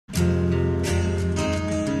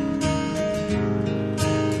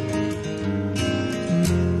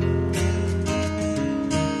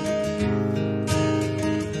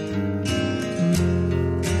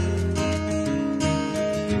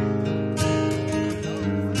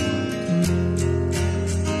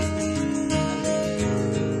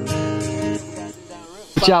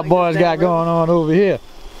What y'all boys got going on over here?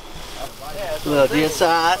 Little deer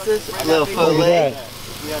sausages, little fillet.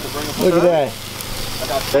 Look at that.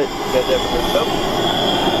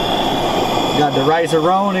 Got the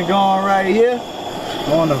rice-a-roni going right here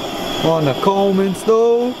on the Coleman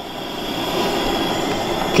stove.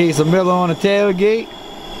 Case of Miller on the tailgate.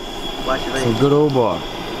 Some good old bar.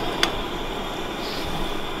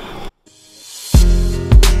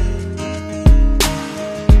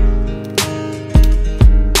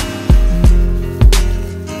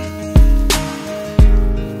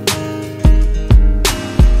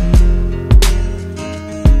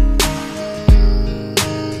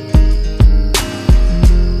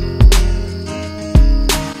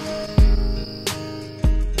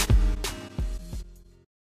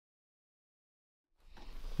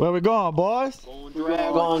 Where we going, boys? We're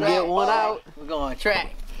gonna get one out. We're going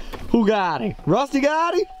track. Who got him? Rusty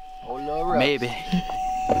got him? Oh, little Russ. Maybe.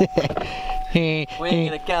 We ain't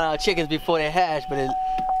gonna count our chickens before they hatch, but it's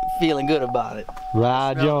feeling good about it.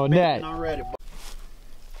 Ride your neck. Already.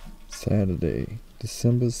 Saturday,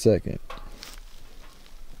 December 2nd,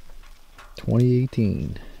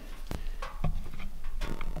 2018.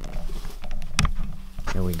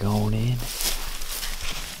 And we going in.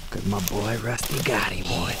 Cause my boy Rusty got him,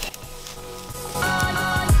 boy.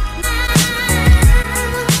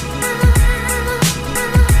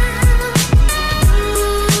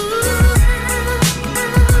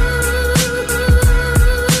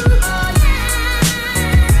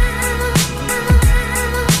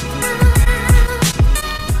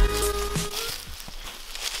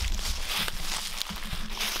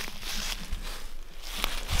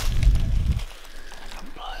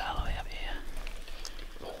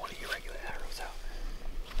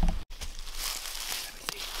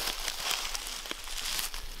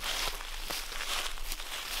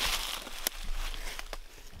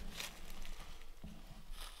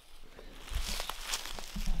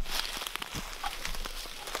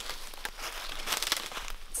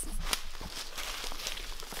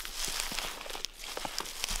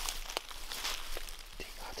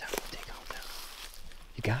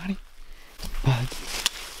 You got him? Bud.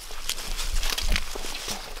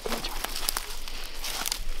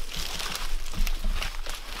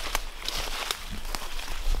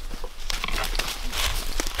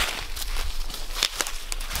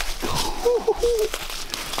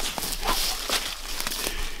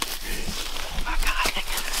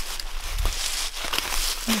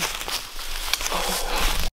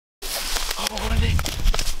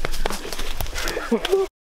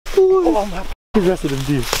 Oh my the rest of them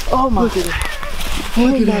deer. Oh my goodness. Oh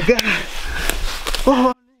my god.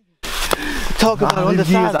 Oh, talk about on the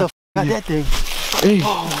size of that thing. Hey.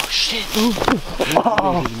 Oh shit.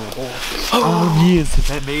 Oh years.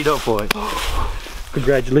 That made up for it.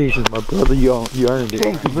 Congratulations, my brother. You earned it.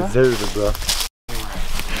 Thank you, bro. You deserve it, bro.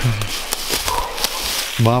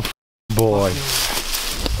 My boy.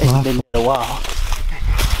 It's been a while.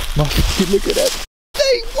 Look at that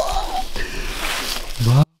thing, boy.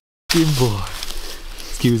 My boy.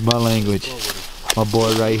 Excuse my language. My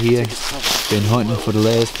boy right here. Been hunting for the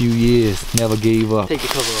last few years. Never gave up. Take the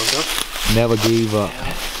cover off, though. Never gave up.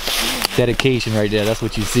 Dedication right there. That's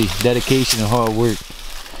what you see. Dedication and hard work.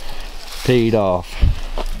 Paid off.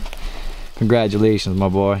 Congratulations, my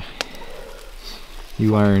boy.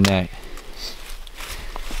 You earned that.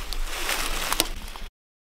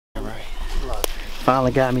 Alright.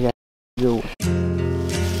 Finally got me. Yo.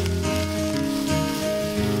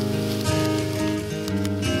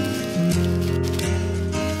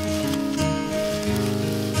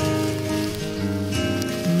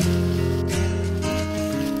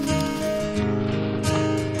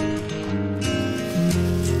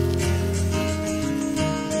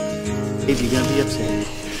 Baby gonna be upset.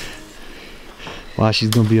 Why she's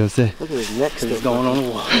gonna be upset? Look at his neck still going on the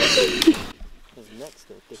wall. His neck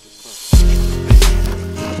still thick as fuck.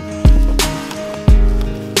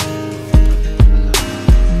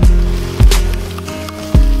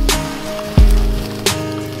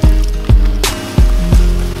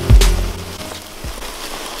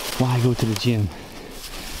 Why go to the gym?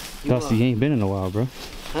 Dusty, you ain't been in a while, bro.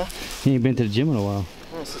 Huh? You ain't been to the gym in a while.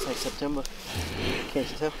 Since like September. Can't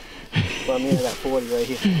you tell? Well, I'm in at 40 right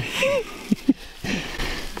here.